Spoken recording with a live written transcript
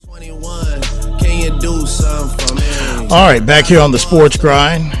do something for me. All right, back here on the Sports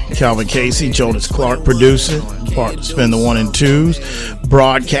Grind, Calvin Casey, Jonas Clark producing, part to spin the 1 and 2s,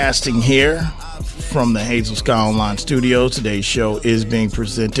 broadcasting here from the Hazel Sky Online Studios. Today's show is being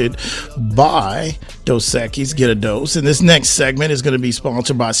presented by Dos Equis. Get a dose. And this next segment is going to be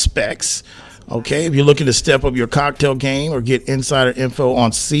sponsored by Specs. Okay, if you're looking to step up your cocktail game or get insider info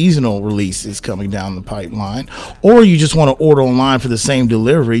on seasonal releases coming down the pipeline, or you just want to order online for the same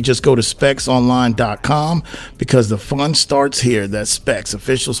delivery, just go to specsonline.com because the fun starts here. That's Specs,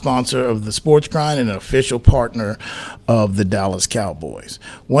 official sponsor of the Sports Grind and an official partner of the Dallas Cowboys.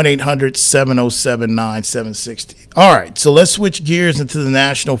 1-800-707-9760. All right, so let's switch gears into the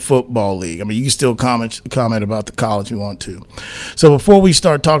National Football League. I mean, you can still comment about the college if you want to. So before we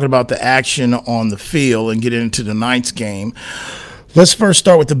start talking about the action on the field and get into tonight's game, let's first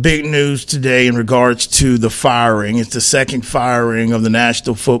start with the big news today in regards to the firing. It's the second firing of the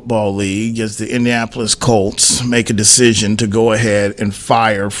National Football League as the Indianapolis Colts make a decision to go ahead and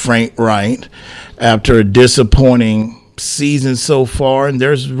fire Frank Reich after a disappointing season so far, and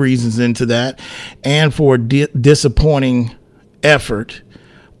there's reasons into that, and for a disappointing effort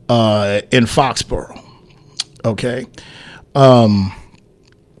in Foxborough. Okay.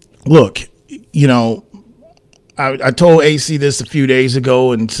 Look, you know, I told AC this a few days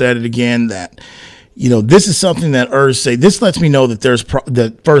ago and said it again that, you know, this is something that Irsay, this lets me know that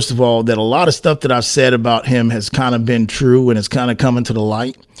that first of all, that a lot of stuff that I've said about him has kind of been true and it's kind of coming to the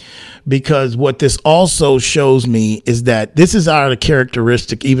light. Because what this also shows me is that this is out of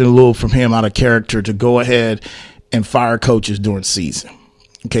characteristic, even a little from him out of character, to go ahead and fire coaches during season.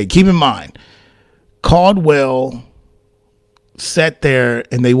 Okay, keep in mind, Caldwell sat there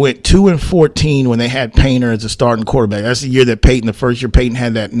and they went 2-14 when they had Painter as a starting quarterback. That's the year that the first year Peyton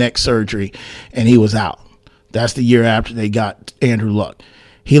had that neck surgery and he was out. That's the year after they got Andrew Luck.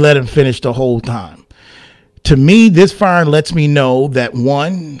 He let him finish the whole time. To me, this firing lets me know that,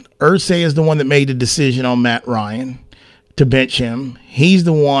 one, Irsay is the one that made the decision on Matt Ryan to bench him. He's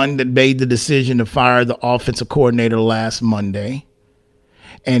the one that made the decision to fire the offensive coordinator last Monday.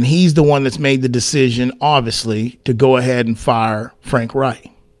 And he's the one that's made the decision, obviously, to go ahead and fire Frank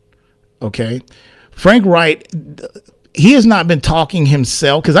Reich. Okay? Frank Reich, he has not been talking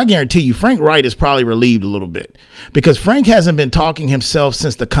himself, because I guarantee you Frank Reich is probably relieved a little bit, because Frank hasn't been talking himself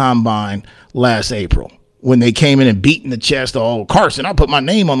since the combine last April, when they came in and beat in the chest, oh, Carson, I'll put my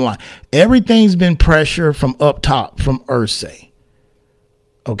name on the line. Everything's been pressure from up top, from Irsay.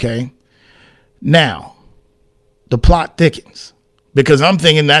 Okay? Now, the plot thickens, because I'm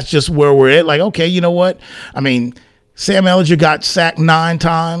thinking that's just where we're at. Like, okay, you know what? I mean, Sam Ellinger got sacked 9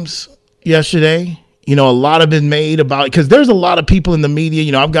 times yesterday. You know, a lot have been made about it because there's a lot of people in the media.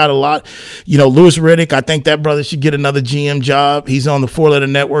 You know, I've got a lot, you know, Louis Riddick. I think that brother should get another GM job. He's on the 4-letter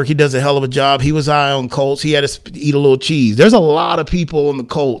network. He does a hell of a job. He was high on Colts. He had to eat a little cheese. There's a lot of people in the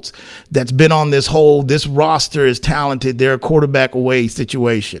Colts that's been on this roster is talented. They're a quarterback away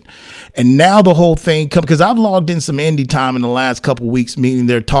situation. And now the whole thing comes, because I've logged in some indie time in the last couple of weeks, meaning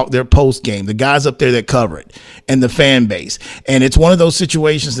their post game, the guys up there that cover it, and the fan base. And it's one of those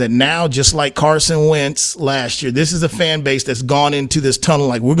situations that now, just like Carson Wentz last year, this is a fan base that's gone into this tunnel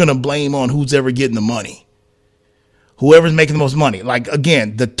like, we're going to blame on who's ever getting the money, whoever's making the most money. Like,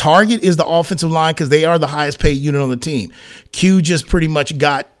 again, the target is the offensive line because they are the highest paid unit on the team. Q just pretty much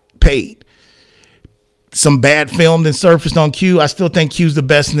got paid. Some bad film that surfaced on Q. I still think Q's the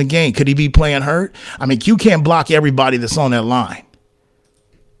best in the game. Could he be playing hurt? I mean, Q can't block everybody that's on that line.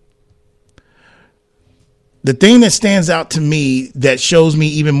 The thing that stands out to me that shows me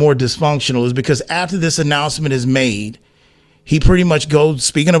even more dysfunctional is because after this announcement is made, he pretty much goes,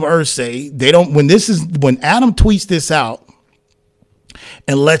 speaking of Irsay, when Adam tweets this out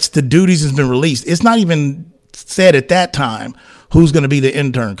and lets the duties has been released, it's not even said at that time who's going to be the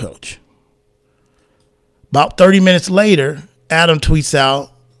intern coach. About 30 minutes later, Adam tweets out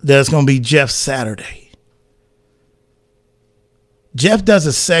that it's going to be Jeff Saturday. Jeff does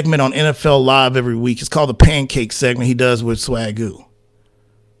a segment on NFL Live every week. It's called the Pancake segment he does with Swagoo.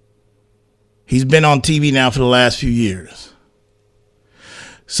 He's been on TV now for the last few years.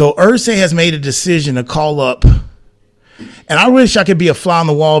 So Irsay has made a decision to call up, and I wish I could be a fly on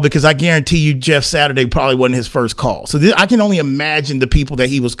the wall because I guarantee you Jeff Saturday probably wasn't his first call. So I can only imagine the people that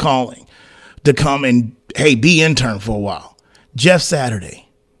he was calling to come and, hey, be intern for a while. Jeff Saturday.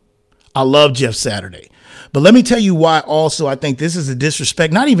 I love Jeff Saturday. But let me tell you why also I think this is a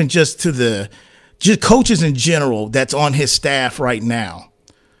disrespect, not even just to the coaches in general that's on his staff right now,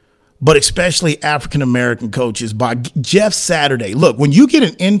 but especially African-American coaches by Jeff Saturday. Look, when you get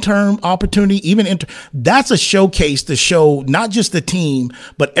an intern opportunity, that's a showcase to show not just the team,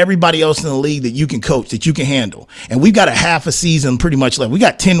 but everybody else in the league that you can coach, that you can handle. And we've got a half a season pretty much left. We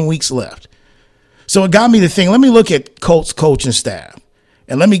got 10 weeks left. So it got me to think, let me look at Colts coaching staff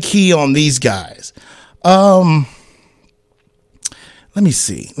and let me key on these guys. Let me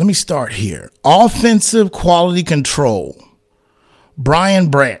see. Let me start here. Offensive quality control. Brian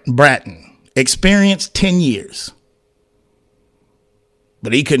Bratton, experience 10 years.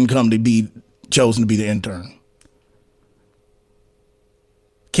 But he couldn't come to be chosen to be the intern.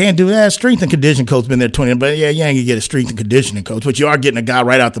 Can't do that. Strength and conditioning coach been there 20, but yeah, you ain't gonna get a strength and conditioning coach, but you are getting a guy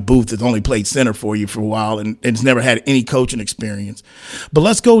right out the booth that's only played center for you for a while and has never had any coaching experience. But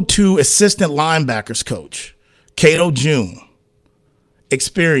let's go to assistant linebackers coach, Cato June.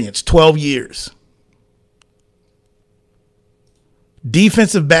 Experience 12 years.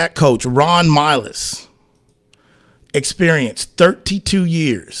 Defensive back coach, Ron Milas. Experience 32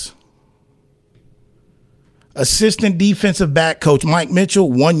 years. Assistant defensive back coach, Mike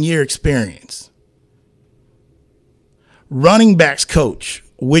Mitchell, 1 year experience. Running backs coach,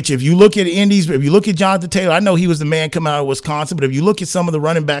 which if you look at Indy's, if you look at Jonathan Taylor, I know he was the man coming out of Wisconsin, but if you look at some of the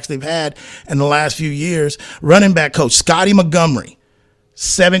running backs they've had in the last few years, running back coach, Scotty Montgomery,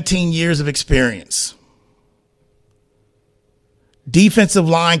 17 years of experience. Defensive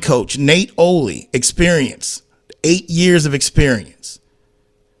line coach, Nate Oley, experience, 8 years of experience.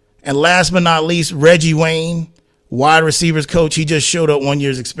 And last but not least, Reggie Wayne, wide receivers coach. He just showed up 1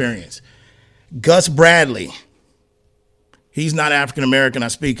 year's experience. Gus Bradley. He's not African-American I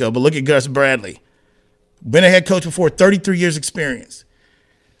speak of, but look at Gus Bradley. Been a head coach before, 33 years experience.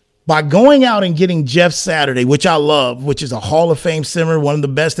 By going out and getting Jeff Saturday, which I love, which is a Hall of Fame center, one of the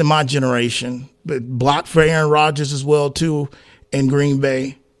best in my generation, but blocked for Aaron Rodgers as well, too, in Green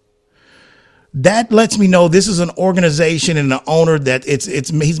Bay. That lets me know this is an organization and an owner that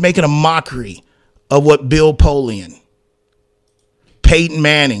he's making a mockery of what Bill Polian, Peyton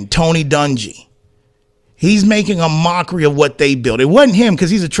Manning, Tony Dungy. He's making a mockery of what they built. It wasn't him because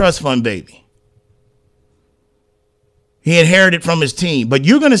he's a trust fund baby. He inherited from his team. But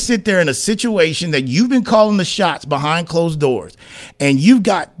you're going to sit there in a situation that you've been calling the shots behind closed doors, and you've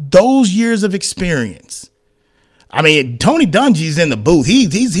got those years of experience. I mean, Tony Dungy's in the booth.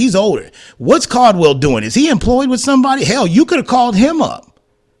 He's older. What's Caldwell doing? Is he employed with somebody? Hell, you could have called him up.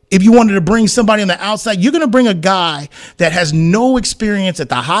 If you wanted to bring somebody on the outside, you're going to bring a guy that has no experience at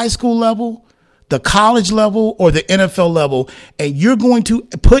the high school level, the college level, or the NFL level, and you're going to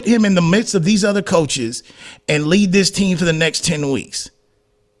put him in the midst of these other coaches and lead this team for the next 10 weeks.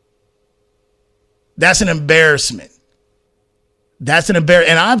 That's an embarrassment. That's an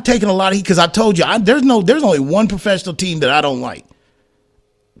embarrassment. And I've taken a lot of heat because I told you there's only one professional team that I don't like.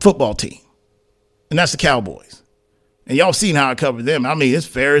 Football team. And that's the Cowboys. And y'all seen how I covered them. I mean, as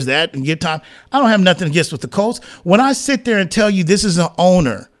fair as that and get time. I don't have nothing against with the Colts. When I sit there and tell you this is an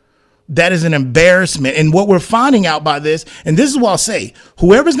owner that is an embarrassment, and what we're finding out by this, and this is what I'll say,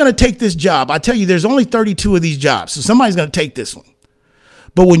 whoever's going to take this job, I tell you there's only 32 of these jobs, so somebody's going to take this one.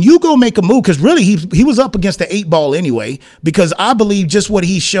 But when you go make a move, because really he was up against the 8 ball anyway, because I believe just what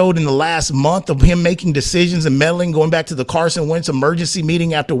he showed in the last month of him making decisions and meddling, going back to the Carson Wentz emergency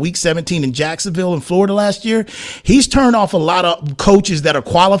meeting after week 17 in Jacksonville in Florida last year, he's turned off a lot of coaches that are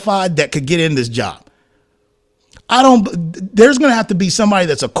qualified that could get in this job. There's going to have to be somebody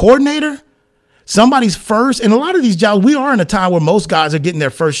that's a coordinator, somebody's first, and a lot of these jobs, we are in a time where most guys are getting their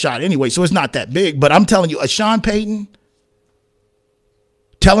first shot anyway, so it's not that big. But I'm telling you, a Sean Payton,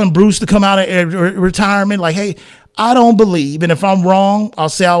 telling Bruce to come out of retirement, like, hey, I don't believe, and if I'm wrong, I'll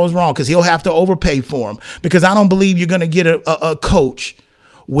say I was wrong, because he'll have to overpay for him, because I don't believe you're going to get a coach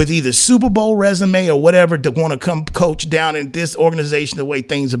with either Super Bowl resume or whatever to want to come coach down in this organization the way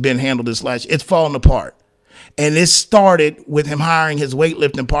things have been handled this last year. It's falling apart. And it started with him hiring his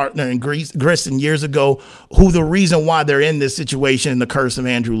weightlifting partner in Grissom years ago, who the reason why they're in this situation, the curse of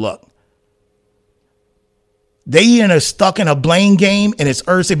Andrew Luck. They are stuck in a blame game, and it's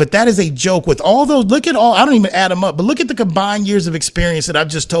Irsay, but that is a joke with all those. Look at all, I don't even add them up, but look at the combined years of experience that I've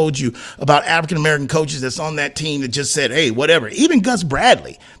just told you about African-American coaches that's on that team that just said, hey, whatever. Even Gus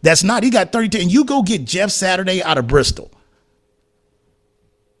Bradley, he got 32, and you go get Jeff Saturday out of Bristol.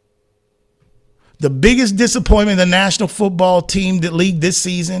 The biggest disappointment in the National Football League this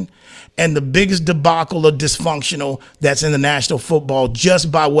season, and the biggest debacle of dysfunctional that's in the National Football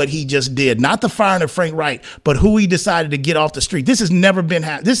just by what he just did. Not the firing of Frank Reich, but who he decided to get off the street. This has never been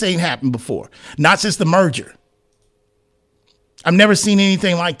this ain't happened before. Not since the merger. I've never seen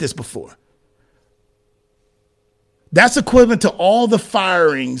anything like this before. That's equivalent to all the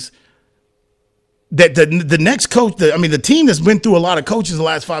firings that the next coach, the team that's been through a lot of coaches the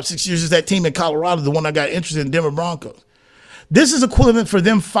last 5-6 years is that team in Colorado, the one I got interested in, Denver Broncos. This is equivalent for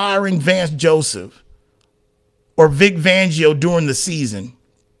them firing Vance Joseph or Vic Fangio during the season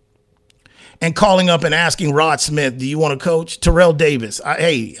and calling up and asking Rod Smith, do you want to coach? Terrell Davis,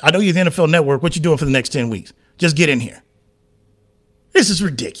 I know you're the NFL Network. What you doing for the next 10 weeks? Just get in here. This is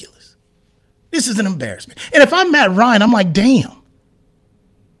ridiculous. This is an embarrassment. And if I'm Matt Ryan, I'm like, damn.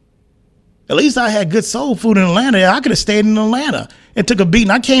 At least I had good soul food in Atlanta. I could have stayed in Atlanta and took a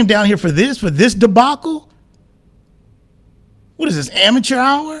beating. I came down here for this debacle. What is this, amateur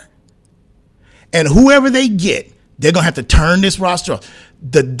hour? And whoever they get, they're going to have to turn this roster off.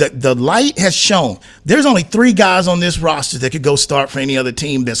 The light has shown there's only 3 guys on this roster that could go start for any other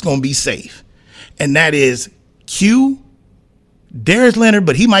team that's going to be safe. And that is Q, Darius Leonard,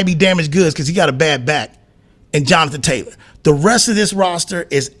 but he might be damaged goods because he got a bad back, and Jonathan Taylor. The rest of this roster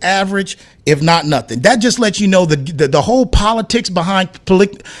is average, if not nothing. That just lets you know the whole politics behind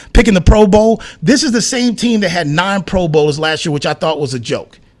picking the Pro Bowl. This is the same team that had 9 Pro Bowlers last year, which I thought was a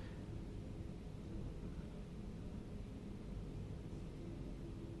joke.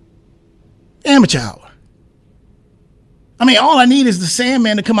 Amateur hour. All I need is the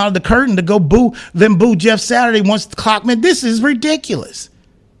Sandman to come out of the curtain to go boo Jeff Saturday once the clock. Man, this is ridiculous.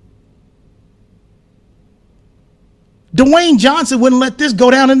 Dwayne Johnson wouldn't let this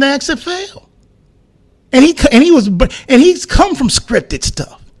go down in the XFL. And he's come from scripted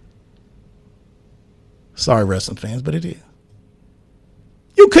stuff. Sorry, wrestling fans, but it is.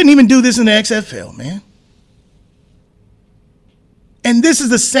 You couldn't even do this in the XFL, man. And this is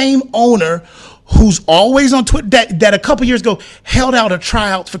the same owner who's always on Twitter that a couple years ago held out a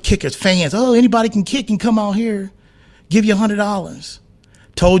tryout for kickers. Fans, anybody can kick and come out here, give you $100.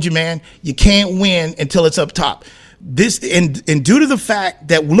 Told you, man, you can't win until it's up top. This and due to the fact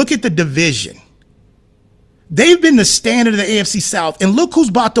that look at the division. They've been the standard of the AFC South, and look who's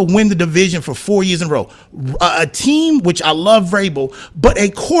about to win the division for 4 years in a row. A team, which I love Vrabel, but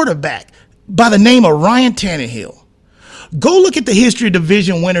a quarterback by the name of Ryan Tannehill. Go look at the history of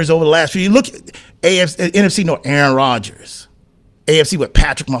division winners over the last few years. Look at NFC North, Aaron Rodgers. AFC with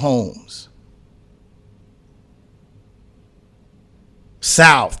Patrick Mahomes.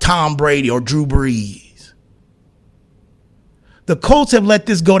 South, Tom Brady or Drew Brees. The Colts have let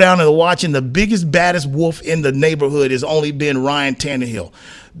this go down to the watch, and the biggest, baddest wolf in the neighborhood has only been Ryan Tannehill.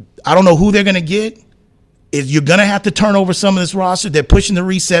 I don't know who they're going to get. You're going to have to turn over some of this roster. They're pushing the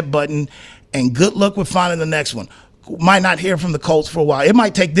reset button, and good luck with finding the next one. Might not hear from the Colts for a while. It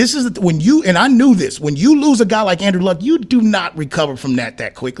might take, and I knew this, when you lose a guy like Andrew Luck, you do not recover from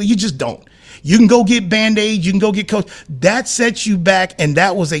that quickly. You just don't. You can go get Band-Aids, you can go get coach. That sets you back, and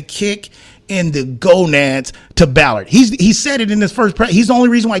that was a kick in the gonads to Ballard. He said it in his first press. He's the only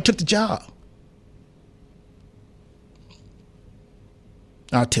reason why he took the job.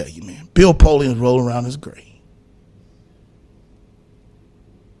 I'll tell you, man. Bill Polian is rolling around his grave.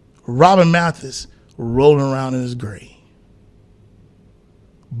 Robin Mathis rolling around in his grave.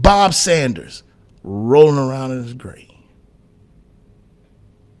 Bob Sanders rolling around in his grave.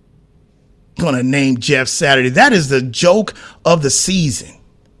 Gonna name Jeff Saturday. That is the joke of the season.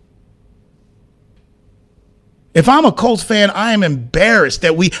 If I'm a Colts fan, I am embarrassed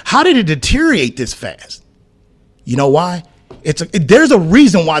that how did it deteriorate this fast? You know why? There's a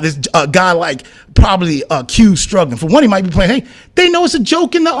reason why this guy like probably Q's struggling. For one, he might be playing. Hey, they know it's a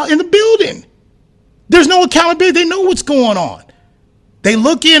joke in the building. There's no accountability. They know what's going on. They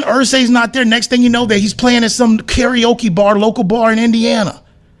look in. Irsay's not there. Next thing you know, that he's playing at some karaoke bar, local bar in Indiana.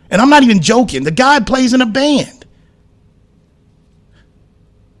 And I'm not even joking. The guy plays in a band.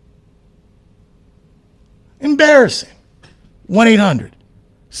 Embarrassing.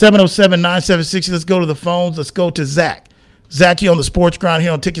 1-800-707-9760. Let's go to the phones. Let's go to Zach. Zach, you on the Sports Ground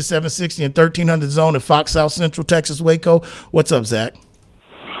here on Ticket 760 and 1300 Zone at Fox South Central, Texas, Waco. What's up, Zach?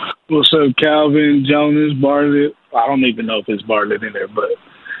 What's up, Calvin, Jonas, Bartlett? I don't even know if it's Bartlett in there, but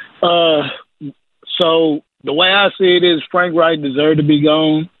so the way I see it is Frank Reich deserved to be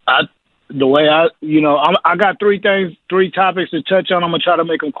gone. I got three topics to touch on. I'm gonna try to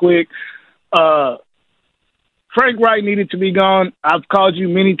make them quick. Frank Reich needed to be gone. I've called you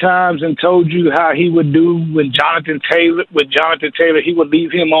many times and told you how he would do with Jonathan Taylor. He would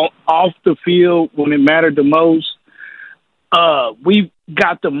leave him off the field when it mattered the most. We've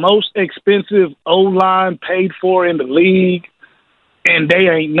got the most expensive O-line paid for in the league, and they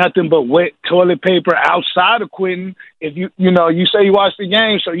ain't nothing but wet toilet paper outside of Quentin. If you say you watch the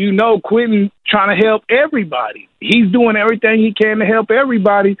game, so you know Quentin trying to help everybody. He's doing everything he can to help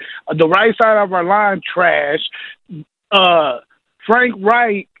everybody. The right side of our line, trash. Frank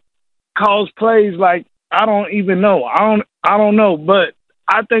Reich calls plays like I don't even know. I don't know. But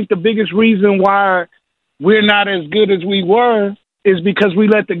I think the biggest reason why we're not as good as we were is because we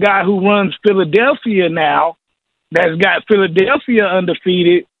let the guy who runs Philadelphia now, that's got Philadelphia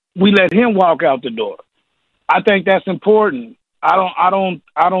undefeated, we let him walk out the door. I think that's important. I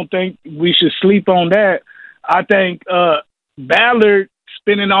don't think we should sleep on that. I think Ballard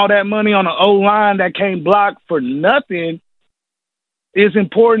spending all that money on an O-line that can't block for nothing is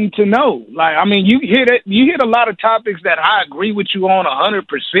important to know. Like, I mean, you hit a lot of topics that I agree with you on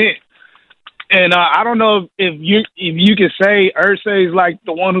 100%. And I don't know if you could say Irsay is like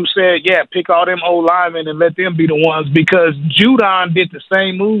the one who said, yeah, pick all them old linemen and let them be the ones, because Judon did the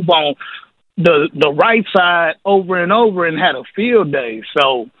same move on the right side over and over and had a field day.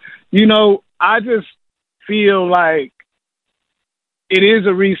 So, I just feel like it is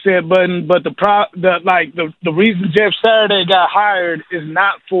a reset button, but the reason Jeff Saturday got hired is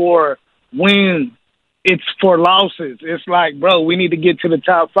not for wins, it's for losses. It's like, bro, we need to get to the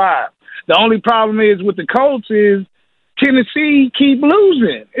top 5. The only problem is with the Colts is Tennessee keep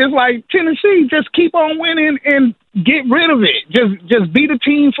losing. It's like, Tennessee, just keep on winning and get rid of it. Just be the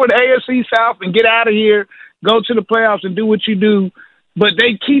team for the AFC South and get out of here, go to the playoffs and do what you do. But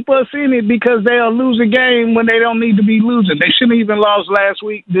they keep us in it because they'll lose a game when they don't need to be losing. They shouldn't even lost last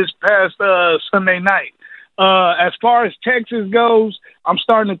week, this past Sunday night. As far as Texas goes, I'm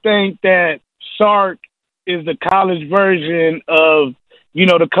starting to think that Sark is the college version of,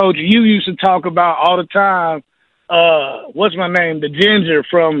 the coach you used to talk about all the time. What's my name? The ginger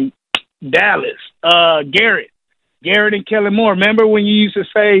from Dallas. Garrett and Kellen Moore. Remember when you used to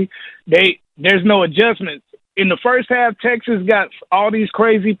say there's no adjustments? In the first half, Texas got all these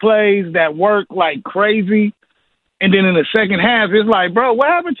crazy plays that work like crazy. And then in the second half, it's like, bro, what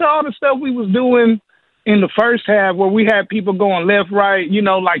happened to all the stuff we was doing in the first half where we had people going left, right,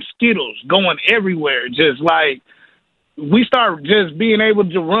 like Skittles, going everywhere, just like, we start just being able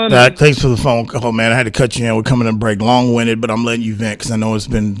to run. Thanks for the phone call, man. I had to cut you in. We're coming to break, long-winded, but I'm letting you vent because I know it's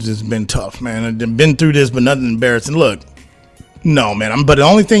been tough, man. I've been through this, but nothing embarrassing. Look, no, man. But the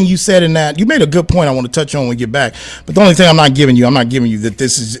only thing you said in that, you made a good point I want to touch on when we get back. But the only thing I'm not giving you that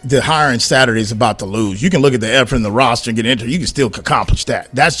this is the hiring Saturday is about to lose. You can look at the effort in the roster and get into it. You can still accomplish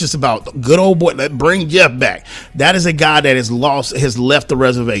that. That's just about good old boy. Bring Jeff back. That is a guy that has left the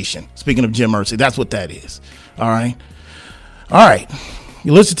reservation. Speaking of Jim Irsay, that's what that is. All right.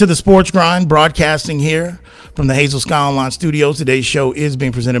 You listen to the Sports Grind, broadcasting here from the Hazel Sky Online Studios. Today's show is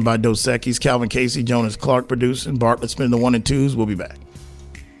being presented by Dos Equis, Calvin Casey, Jonas Clark producing, Bartlett spinning the 1 and 2s. We'll be back.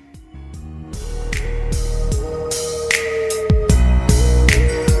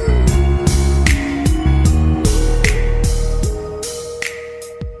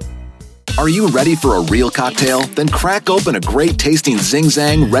 Are you ready for a real cocktail? Then crack open a great tasting Zing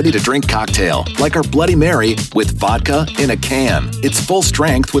Zang ready to drink cocktail, like our Bloody Mary with vodka in a can. It's full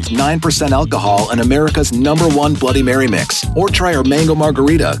strength with 9% alcohol and America's #1 Bloody Mary mix. Or try our Mango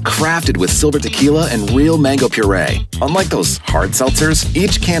Margarita, crafted with silver tequila and real mango puree. Unlike those hard seltzers,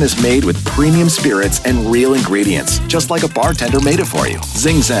 each can is made with premium spirits and real ingredients, just like a bartender made it for you.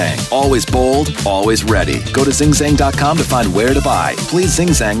 Zing Zang, always bold, always ready. Go to zingzang.com to find where to buy. Please Zing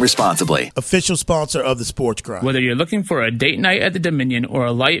Zang responsibly. Official sponsor of the Sports Grind. Whether you're looking for a date night at the Dominion or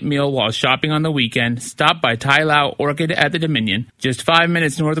a light meal while shopping on the weekend, stop by Thai Lao Orchid at the Dominion. Just 5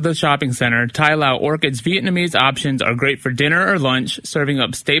 minutes north of the shopping center, Thai Lao Orchid's Vietnamese options are great for dinner or lunch, serving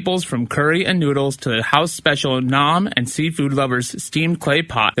up staples from curry and noodles to the house special Nam and seafood lovers steamed clay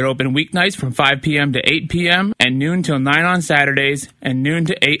pot. They're open weeknights from 5 p.m. to 8 p.m. and noon till 9 on Saturdays and noon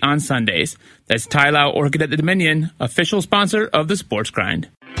to 8 on Sundays. That's Thai Lao Orchid at the Dominion, official sponsor of the Sports Grind.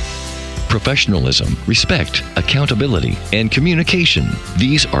 Professionalism, respect, accountability, and communication.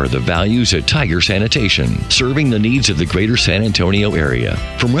 These are the values at Tiger Sanitation, serving the needs of the greater San Antonio area.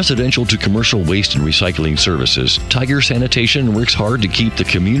 From residential to commercial waste and recycling services, Tiger Sanitation works hard to keep the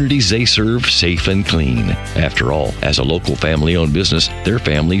communities they serve safe and clean. After all, as a local family-owned business, their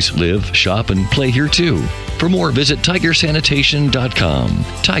families live, shop, and play here too. For more, visit tigersanitation.com.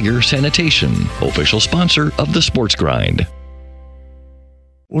 Tiger Sanitation, official sponsor of the Sports Grind.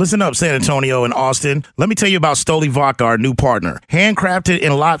 Listen up, San Antonio and Austin. Let me tell you about Stoli Vodka, our new partner. Handcrafted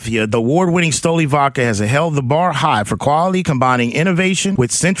in Latvia, the award-winning Stoli Vodka has held the bar high for quality, combining innovation with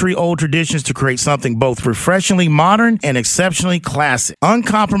century-old traditions to create something both refreshingly modern and exceptionally classic.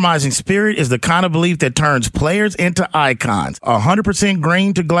 Uncompromising spirit is the kind of belief that turns players into icons. 100%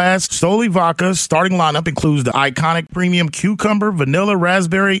 grain to glass, Stoli Vodka's starting lineup includes the iconic premium cucumber, vanilla,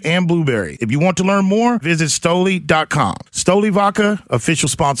 raspberry, and blueberry. If you want to learn more, visit Stoli.com. Stoli Vodka, official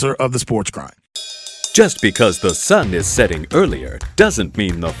sponsor of the Sports Grind. Just because the sun is setting earlier doesn't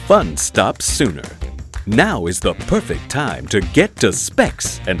mean the fun stops sooner. Now is the perfect time to get to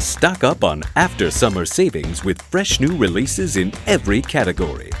Specs and stock up on after-summer savings with fresh new releases in every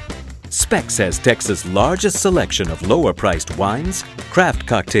category. Specs has Texas' largest selection of lower-priced wines, craft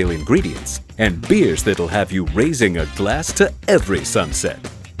cocktail ingredients, and beers that'll have you raising a glass to every sunset.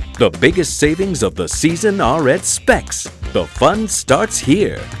 The biggest savings of the season are at Specs. The fun starts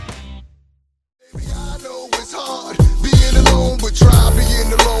here. I know it's hard being alone, but try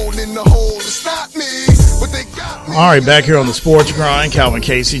being alone in the hole. It's not me, but they got me. All right, back here on the Sports Grind, Calvin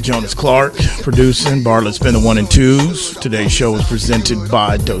Casey, Jonas Clark producing. Bartlett's been the 1 and 2s. Today's show is presented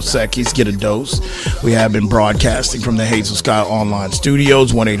by Dos Equis. Get a dose. We have been broadcasting from the Hazel Sky Online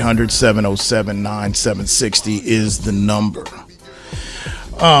Studios. 1-800-707-9760 is the number.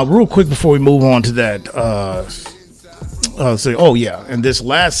 Real quick before we move on to that, and this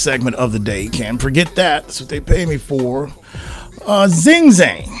last segment of the day, can't forget that. That's what they pay me for. Zing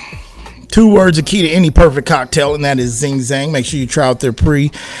Zang. 2 words are key to any perfect cocktail, and that is Zing Zang. Make sure you try out their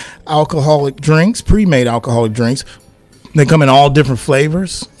pre-made alcoholic drinks. They come in all different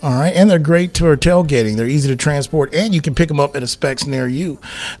flavors, all right, and they're great for tailgating. They're easy to transport, and you can pick them up at a Specs near you.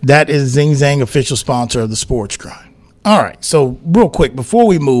 That is Zing Zang, official sponsor of the Sports Grind. All right, so real quick, before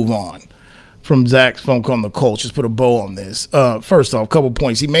we move on from Zach's phone call on the Colts, just put a bow on this. First off, a couple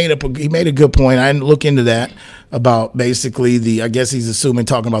points. He made a good point. I didn't look into that about basically I guess he's assuming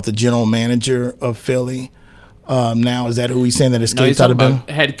talking about the general manager of Philly. Now, is that who he's saying that escaped out of him?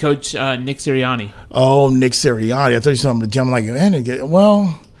 Head coach Nick Sirianni. Oh, Nick Sirianni. I thought you saw him jump like,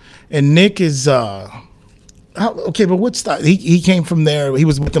 well, and Nick is, okay, but what's that? He came from there. He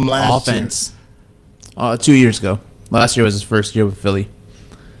was with them last year. 2 years ago. Last year was his first year with Philly.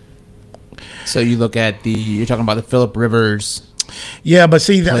 So you look at you're talking about the Phillip Rivers. Yeah, but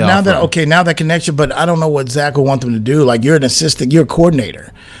see, now that connection, but I don't know what Zach will want them to do. Like, you're an assistant, you're a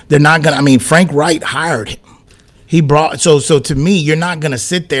coordinator. They're not going to, Frank Reich hired him. He brought, so to me, you're not going to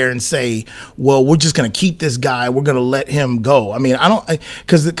sit there and say, well, we're just going to keep this guy. We're going to let him go.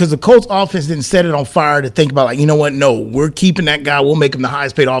 Because the Colts offense didn't set it on fire to think about, like, you know what? No, we're keeping that guy. We'll make him the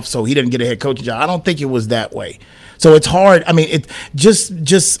highest paid officer so he didn't get a head coaching job. I don't think it was that way. So it's hard.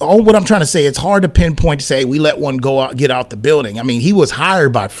 What I'm trying to say, it's hard to pinpoint to say we let one go out, get out the building. He was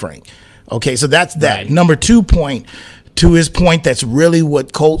hired by Frank. Okay, so that's that. Right. Number 2 point, to his point, that's really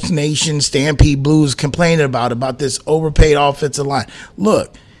what Colts Nation, Stampede Blues complaining about this overpaid offensive line.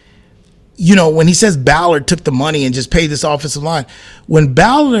 Look, when he says Ballard took the money and just paid this offensive line, when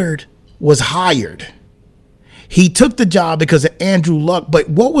Ballard was hired, he took the job because of Andrew Luck. But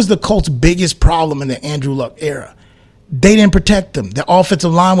what was the Colts' biggest problem in the Andrew Luck era? They didn't protect him. The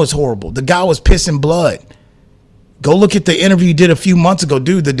offensive line was horrible. The guy was pissing blood. Go look at the interview you did a few months ago,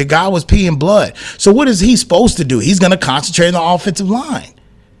 dude. The guy was peeing blood. So what is he supposed to do? He's going to concentrate on the offensive line.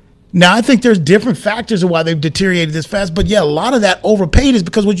 Now, I think there's different factors of why they've deteriorated this fast. But, yeah, a lot of that overpaid is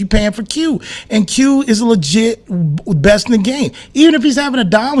because what you're paying for Q. And Q is a legit best in the game. Even if he's having a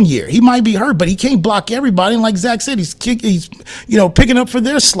down year, he might be hurt, but he can't block everybody. And like Zach said, he's picking up for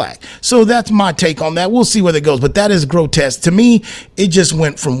their slack. So that's my take on that. We'll see where that goes. But that is grotesque. To me, it just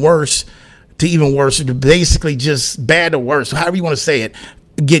went from worse to even worse, to basically just bad to worse, however you want to say it,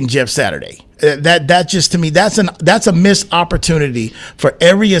 getting Jeff Saturday. That just, to me, that's a missed opportunity for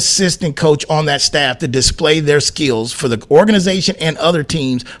every assistant coach on that staff to display their skills for the organization and other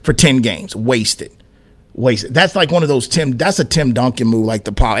teams for 10 games. Wasted. That's like one of those that's a Tim Duncan move, like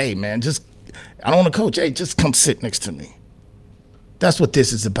hey man, I don't want to coach. Hey, just come sit next to me. That's what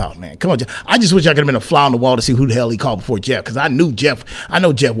this is about, man. Come on, Jeff. I just wish I could have been a fly on the wall to see who the hell he called before Jeff, because I know Jeff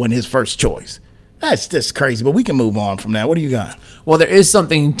wasn't his first choice. That's just crazy, but we can move on from that. What do you got? Well, there is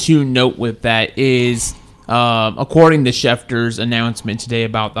something to note with that is, according to Schefter's announcement today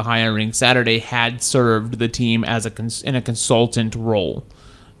about the hiring, Saturday had served the team as in a consultant role.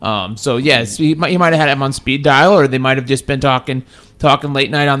 So yes, he might have had him on speed dial, or they might have just been talking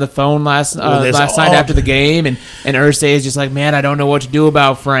late night on the phone last night after the game, and Irsay is just like, man, I don't know what to do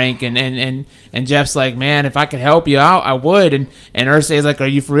about Frank, and Jeff's like, man, if I could help you out, I would, and Irsay is like, are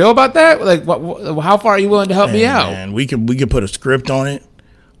you for real about that? Like, how far are you willing to help me out? Man, we can put a script on it,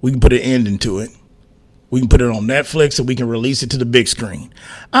 we can put an ending to it. We can put it on Netflix and we can release it to the big screen.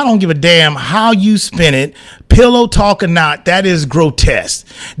 I don't give a damn how you spin it, pillow talk or not. That is grotesque.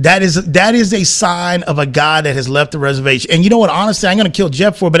 That is a sign of a guy that has left the reservation. And you know what? Honestly, I'm going to kill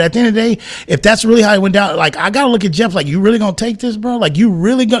Jeff for it. But at the end of the day, if that's really how it went down, like, I got to look at Jeff like, you really going to take this, bro? Like, you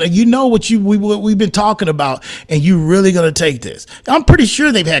really going to, you know what we've been talking about, and you really going to take this? I'm pretty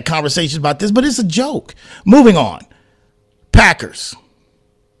sure they've had conversations about this, but it's a joke. Moving on. Packers.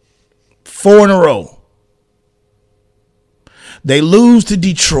 4 in a row. They lose to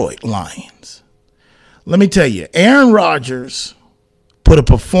Detroit Lions. Let me tell you, Aaron Rodgers put a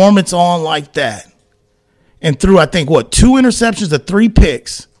performance on like that and threw, I think, 2 interceptions or 3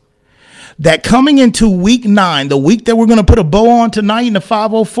 picks, that coming into week 9, the week that we're going to put a bow on tonight in the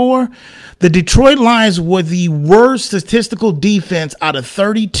 504, the Detroit Lions were the worst statistical defense out of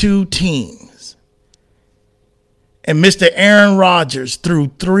 32 teams. And Mr. Aaron Rodgers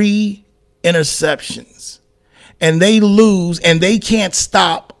threw 3 interceptions. And they lose, and they can't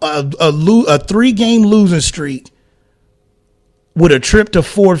stop a 3-game losing streak with a trip to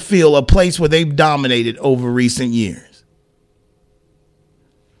Ford Field, a place where they've dominated over recent years.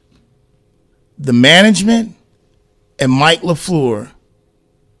 The management and Mike LaFleur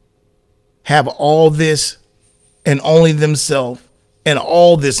have all this and only themselves, and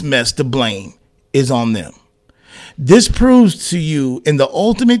all this mess to blame is on them. This proves to you, in the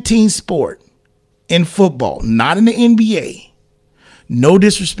ultimate team sport, in football, not in the NBA, no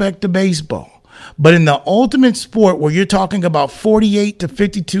disrespect to baseball, but in the ultimate sport where you're talking about 48 to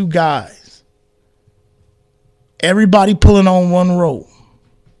 52 guys, everybody pulling on one rope,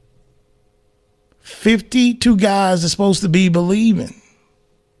 52 guys are supposed to be believing.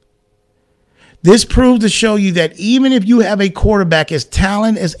 This proves to show you that even if you have a quarterback as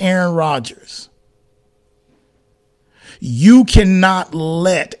talented as Aaron Rodgers, you cannot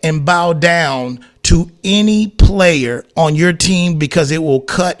let and bow down to any player on your team, because it will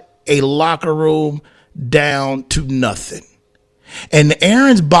cut a locker room down to nothing. And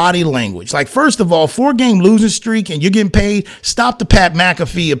Aaron's body language, like, first of all, 4-game losing streak and you're getting paid, stop the Pat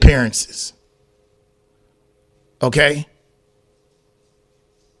McAfee appearances. Okay?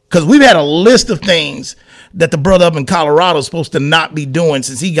 Because we've had a list of things that the brother up in Colorado is supposed to not be doing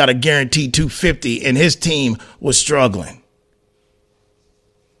since he got a guaranteed $250 and his team was struggling.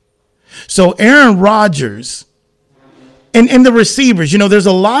 So Aaron Rodgers and the receivers, there's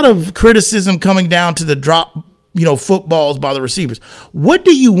a lot of criticism coming down to the drop, footballs by the receivers. What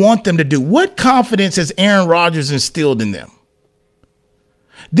do you want them to do? What confidence has Aaron Rodgers instilled in them?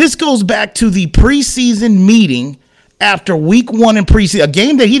 This goes back to the preseason meeting after week 1 in preseason, a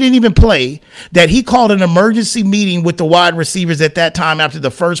game that he didn't even play, that he called an emergency meeting with the wide receivers at that time after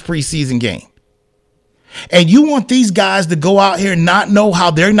the first preseason game. And you want these guys to go out here and not know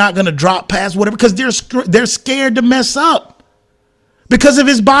how they're not going to drop past whatever, because they're scared to mess up because of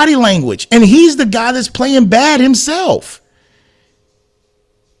his body language. And he's the guy that's playing bad himself.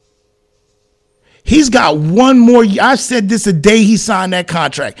 He's got one more. I said this the day he signed that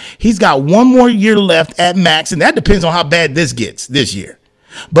contract. He's got one more year left at max, and that depends on how bad this gets this year.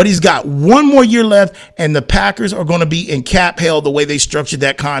 But he's got one more year left, and the Packers are going to be in cap hell the way they structured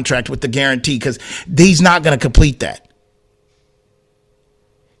that contract with the guarantee, because he's not going to complete that.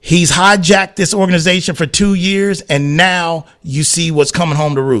 He's hijacked this organization for 2 years, and now you see what's coming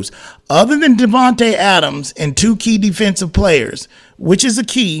home to roost. Other than Devontae Adams and 2 key defensive players, which is a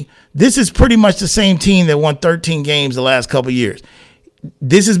key, this is pretty much the same team that won 13 games the last couple of years.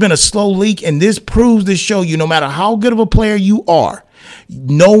 This has been a slow leak, and this proves to show you, no matter how good of a player you are,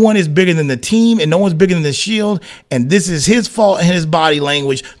 no one is bigger than the team, and no one's bigger than the shield. And this is his fault and his body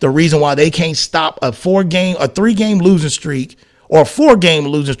language, the reason why they can't stop a 3-game losing streak, or a 4-game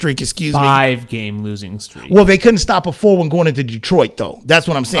losing streak, excuse me. 5-game losing streak. Well, they couldn't stop a 4 one going into Detroit, though. That's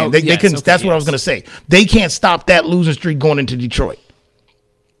what I'm saying. They couldn't. Okay, that's what I was going to say. They can't stop that losing streak going into Detroit.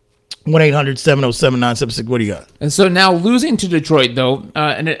 1-800-707-976. What do you got? And so now losing to Detroit, though,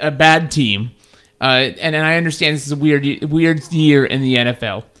 and a bad team. And I understand this is a weird year in the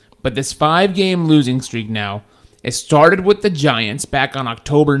NFL, but this 5-game losing streak now, it started with the Giants back on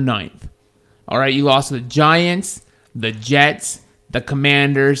October 9th. All right, you lost to the Giants, the Jets, the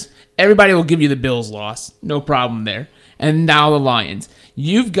Commanders. Everybody will give you the Bills loss. No problem there. And now the Lions.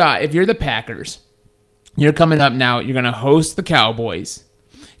 You've got, if you're the Packers, you're coming up now, you're going to host the Cowboys.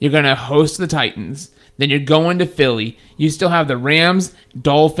 You're going to host the Titans. Then you're going to Philly. You still have the Rams,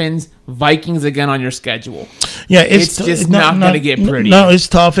 Dolphins, Vikings again on your schedule. Yeah, it's just not going to get pretty. No, it's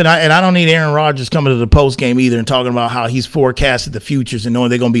tough, and I don't need Aaron Rodgers coming to the post game either and talking about how he's forecasted the futures and knowing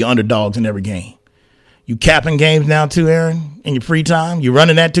they're going to be underdogs in every game. You capping games now too, Aaron, in your free time? You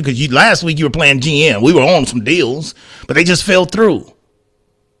running that too? Because last week you were playing GM. We were on some deals, but they just fell through.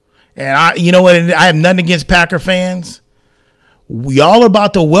 And you know what? I have nothing against Packer fans. We all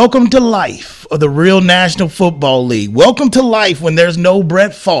about the welcome to life of the real National Football League. Welcome to life when there's no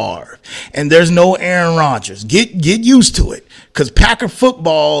Brett Favre and there's no Aaron Rodgers. Get used to it, because Packer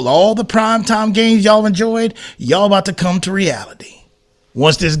football, all the primetime games y'all enjoyed, y'all about to come to reality.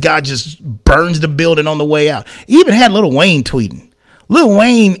 Once this guy just burns the building on the way out. He even had Lil Wayne tweeting. Lil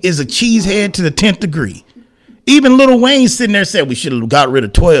Wayne is a cheesehead to the 10th degree. Even Lil Wayne sitting there said we should have got rid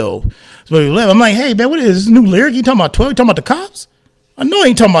of 12. So I'm like, hey, man, what is this new lyric? You talking about 12? You talking about the cops? I know he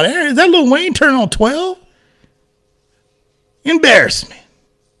ain't talking about Aaron. Is that Lil Wayne turning on 12? Embarrassment.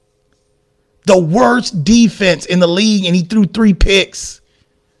 The worst defense in the league, and he threw 3 picks.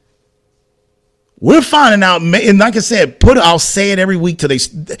 We're finding out, and like I said, I'll say it every week till they,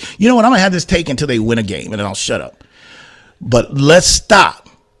 you know what, I'm going to have this take until they win a game, and then I'll shut up. But let's stop.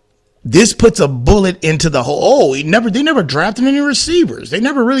 This puts a bullet into the whole, they never drafted any receivers. They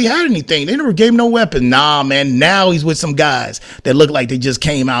never really had anything. They never gave him no weapon. Nah, man, now he's with some guys that look like they just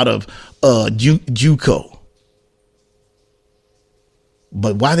came out of JUCO.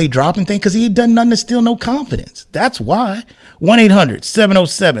 But why they dropping things? Because he ain't done nothing to steal no confidence. That's why.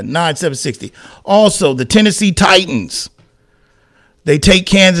 1-800-707-9760. Also, the Tennessee Titans. They take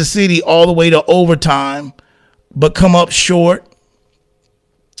Kansas City all the way to overtime, but come up short.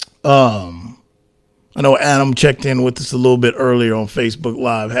 I know Adam checked in with us a little bit earlier on Facebook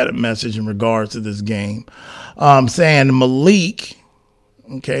Live, had a message in regards to this game, saying Malik.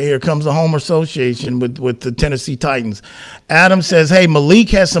 Okay, here comes the home association with the Tennessee Titans. Adam says, hey, Malik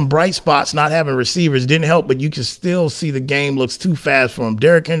has some bright spots, not having receivers. Didn't help, but you can still see the game looks too fast for him.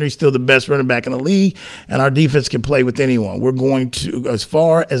 Derrick Henry's still the best running back in the league, and our defense can play with anyone. We're going to as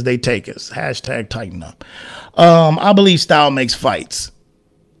far as they take us. Hashtag tighten up. I believe style makes fights.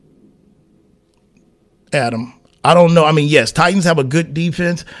 Adam, I don't know. I mean, yes, Titans have a good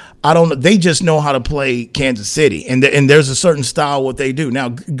defense. I don't know. They just know how to play Kansas City, and there's a certain style what they do. Now,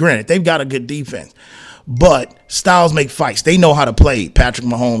 granted, they've got a good defense, but styles make fights. They know how to play Patrick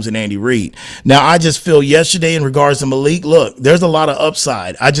Mahomes and Andy Reid. Now, I just feel yesterday in regards to Malik, look, there's a lot of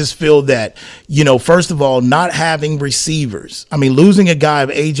upside. I just feel that, first of all, not having receivers. I mean, losing a guy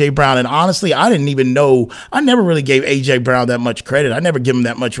of A.J. Brown, and honestly, I didn't even know. I never really gave A.J. Brown that much credit. I never give him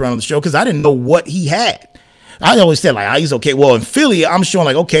that much run on the show because I didn't know what he had. I always said, he's okay. Well, in Philly, I'm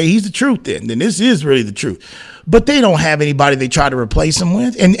showing okay, he's the truth then. Then this is really the truth. But they don't have anybody they try to replace him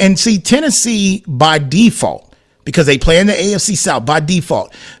with. And see, Tennessee, by default, because they play in the AFC South, by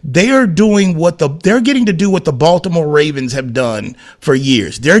default, they're getting to do what the Baltimore Ravens have done for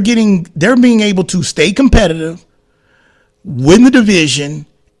years. They're being able to stay competitive, win the division,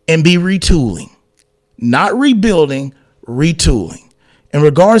 and be retooling. Not rebuilding, retooling. In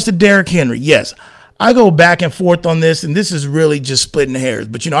regards to Derrick Henry, yes, I go back and forth on this, and this is really just splitting hairs.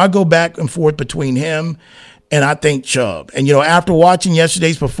 But, I go back and forth between him and I think Chubb. And, after watching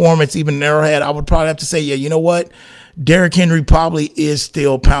yesterday's performance, even in Arrowhead, I would probably have to say, yeah, you know what? Derrick Henry probably is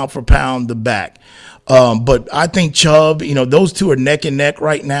still pound for pound the back. But I think Chubb, those two are neck and neck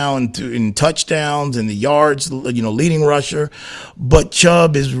right now in touchdowns and the yards, leading rusher. But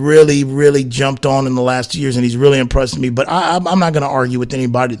Chubb has really, really jumped on in the last 2 years, and he's really impressed me. But I'm not going to argue with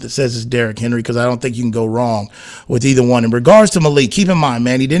anybody that says it's Derrick Henry because I don't think you can go wrong with either one. In regards to Malik, keep in mind,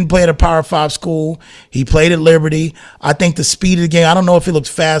 man, he didn't play at a Power 5 school. He played at Liberty. I think the speed of the game, I don't know if it looks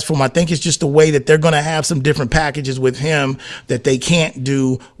fast for him. I think it's just the way that they're going to have some different packages with him that they can't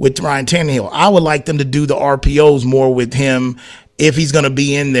do with Ryan Tannehill. I would like them to do the RPOs more with him if he's going to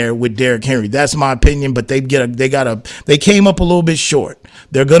be in there with Derrick Henry. That's my opinion, but they came up a little bit short.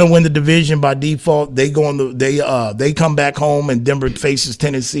 They're going to win the division by default. They come back home and Denver faces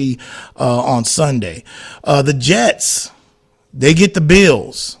Tennessee on Sunday. The Jets, they get the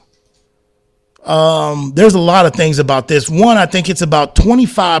Bills. There's a lot of things about this. One, I think it's about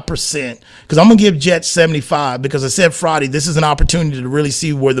 25%, because I'm going to give Jets 75 because I said Friday, this is an opportunity to really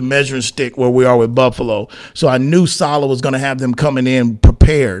see where the measuring stick, where we are with Buffalo. So I knew Saleh was going to have them coming in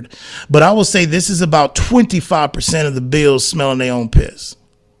prepared. But I will say this is about 25% of the Bills smelling their own piss.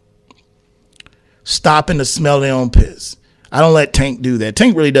 Stopping to smell their own piss. I don't let Tank do that.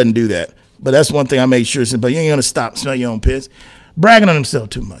 Tank really doesn't do that. But that's one thing I made sure. But you ain't going to stop smell your own piss. Bragging on himself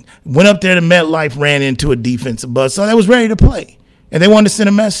too much. Went up there to MetLife, ran into a defensive bus, so they was ready to play, and they wanted to send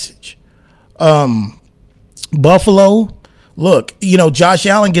a message. Buffalo, look, Josh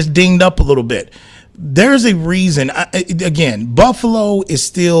Allen gets dinged up a little bit. There's a reason. Again, Buffalo is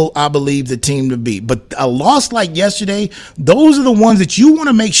still, I believe, the team to beat. But a loss like yesterday, those are the ones that you want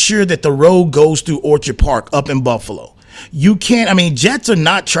to make sure that the road goes through Orchard Park up in Buffalo. You can't, Jets are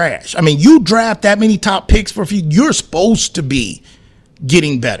not trash. You draft that many top picks for a few, you're supposed to be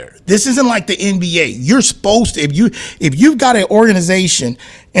getting better. This isn't like the NBA. You're supposed to, if you've got an organization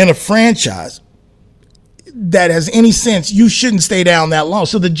and a franchise that has any sense, you shouldn't stay down that long.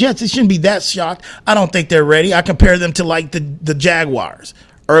 So the Jets, it shouldn't be that shocked. I don't think they're ready. I compare them to like the Jaguars.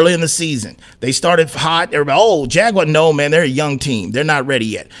 Early in the season, they started hot. Everybody, Jaguar, no, man, they're a young team. They're not ready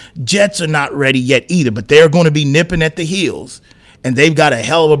yet. Jets are not ready yet either, but they're going to be nipping at the heels, and they've got a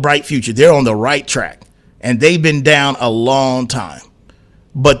hell of a bright future. They're on the right track. and they've been down a long time.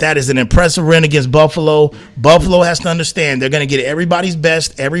 But that is an impressive win against Buffalo. Buffalo has to understand they're going to get everybody's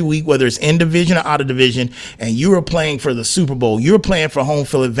best every week, whether it's in division or out of division, and you are playing for the Super Bowl. You're playing for home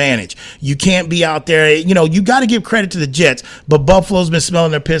field advantage. You can't be out there. You know, you got to give credit to the Jets, but Buffalo's been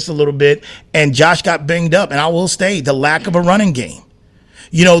smelling their piss a little bit, and Josh got banged up, and I will say the lack of a running game.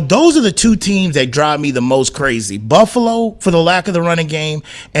 You know, those are the two teams that drive me the most crazy. Buffalo for the lack of the running game,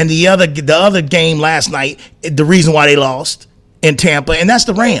 and the other game last night, the reason why they lost in Tampa, and that's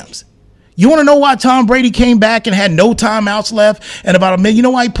the Rams. You want to know why Tom Brady came back and had no timeouts left and about a minute? You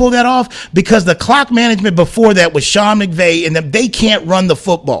know why he pulled that off? Because the clock management before that was Sean McVay, and they can't run the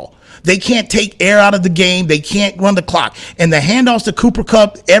football. They can't take air out of the game. They can't run the clock. And the handoffs to Cooper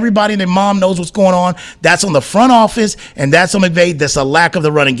Kupp, everybody and their mom knows what's going on. That's on the front office, and that's on McVay. That's a lack of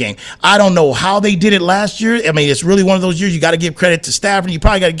the running game. I don't know how they did it last year. I mean, it's really one of those years you got to give credit to Stafford. You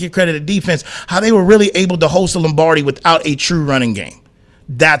probably got to give credit to defense, how they were really able to host a Lombardi without a true running game.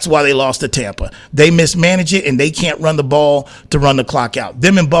 That's why they lost to Tampa. They mismanage it, and they can't run the ball to run the clock out.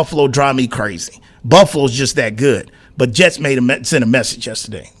 Them in Buffalo drive me crazy. Buffalo's just that good. But Jets sent a message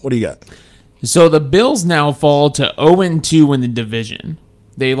yesterday. What do you got? So the Bills now fall to 0-2 in the division.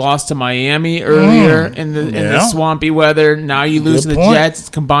 They lost to Miami earlier in the swampy weather. Now you lose to the Jets. It's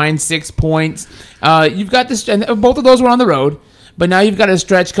combined 6 points. You've got this, and both of those were on the road. But now you've got a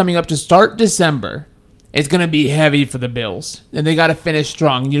stretch coming up to start December. It's going to be heavy for the Bills, and they got to finish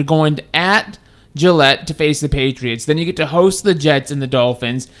strong. You're going at Gillette to face the Patriots. Then you get to host the Jets and the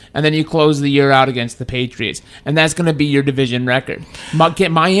Dolphins, and then you close the year out against the Patriots. And that's going to be your division record.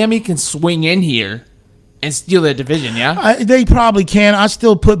 Miami can swing in here and steal that division, yeah? They probably can. I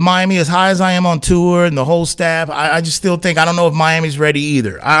still put Miami as high as I am on tour and the whole staff. I just still think, I don't know if Miami's ready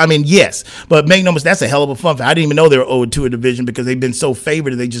either. I mean, yes, but make no mistake, that's a hell of a fun fact. I didn't even know they were 0-2 a division because they've been so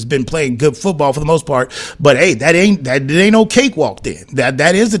favored. They've just been playing good football for the most part. But hey, that ain't no cakewalk then.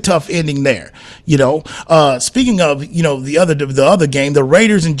 That is a tough ending there. You know, speaking of, you know, the other game, the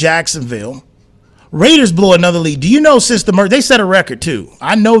Raiders in Jacksonville. Raiders blow another lead. Do you know since the merger, they set a record too.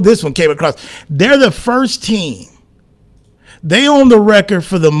 I know this one came across. They're the first team. They own the record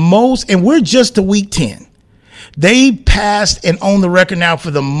for the most, and we're just to week 10. They passed and own the record now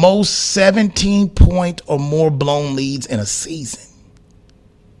for the most 17-point or more blown leads in a season.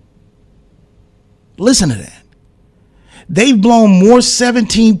 Listen to that. They've blown more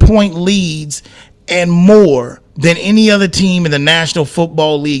 17-point leads and more than any other team in the National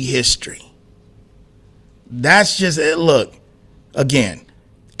Football League history. That's just it. Look, again,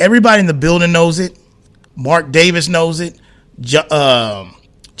 everybody in the building knows it. Mark Davis knows it. Josh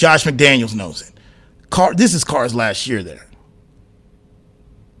McDaniels knows it. This is Carr's last year there.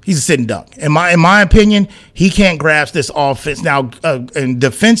 He's a sitting duck. In my opinion, he can't grasp this offense. Now, in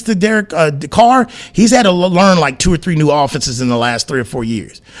defense to Derek Carr, he's had to learn like 2 or 3 new offenses in the last 3 or 4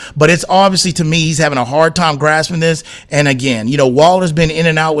 years. But it's obviously, to me, he's having a hard time grasping this. And again, you know, Waller's been in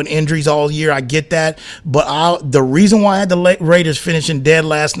and out with injuries all year. I get that. But the reason why I had the Raiders finishing dead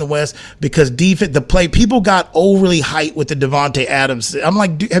last in the West, because defense, people got overly hyped with the Devontae Adams. I'm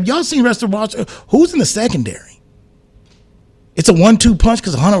like, have y'all seen the rest of the roster? Who's in the secondary? It's a 1-2 punch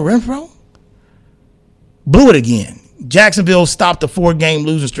because of Hunter Renfrow? Blew it again. Jacksonville stopped the 4-game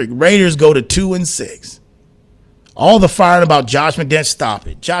losing streak. Raiders go to 2-6. All the firing about Josh McDaniels, stop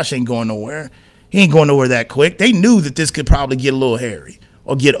it. Josh ain't going nowhere. He ain't going nowhere that quick. They knew that this could probably get a little hairy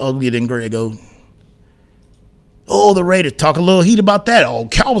or get uglier than Grego. Oh, the Raiders. Talk a little heat about that. Oh,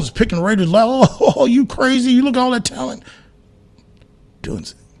 Calvin's picking the Raiders. Like, oh, you crazy. You look at all that talent.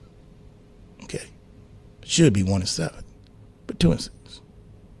 2-6. Okay. Should be 1-7. 2-6.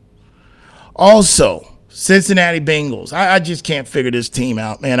 Also, Cincinnati Bengals. I just can't figure this team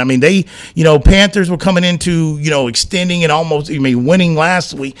out, man. I mean, Panthers were coming into, extending and almost, winning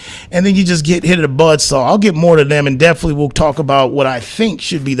last week, and then you just get hit at a buzzsaw. I'll get more to them, and definitely we'll talk about what I think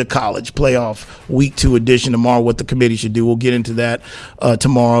should be the college playoff week 2 edition tomorrow, what the committee should do. We'll get into that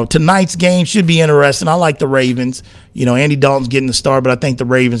tomorrow. Tonight's game should be interesting. I like the Ravens. Andy Dalton's getting the start, but I think the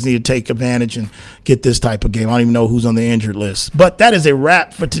Ravens need to take advantage and get this type of game. I don't even know who's on the injured list. But that is a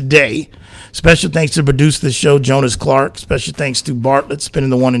wrap for today. Special thanks to producer the show, Jonas Clark. Special thanks to Bartlett, spinning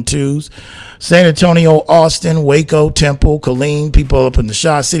the 1 and 2s. San Antonio, Austin, Waco, Temple, Killeen, people up in the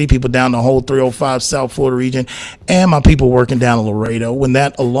Shaw City, people down the whole 305 South Florida region, and my people working down in Laredo. When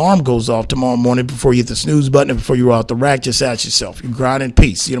that alarm goes off tomorrow morning, before you hit the snooze button and before you roll out the rack, just ask yourself, you grind in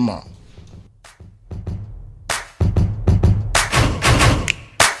peace. See you tomorrow.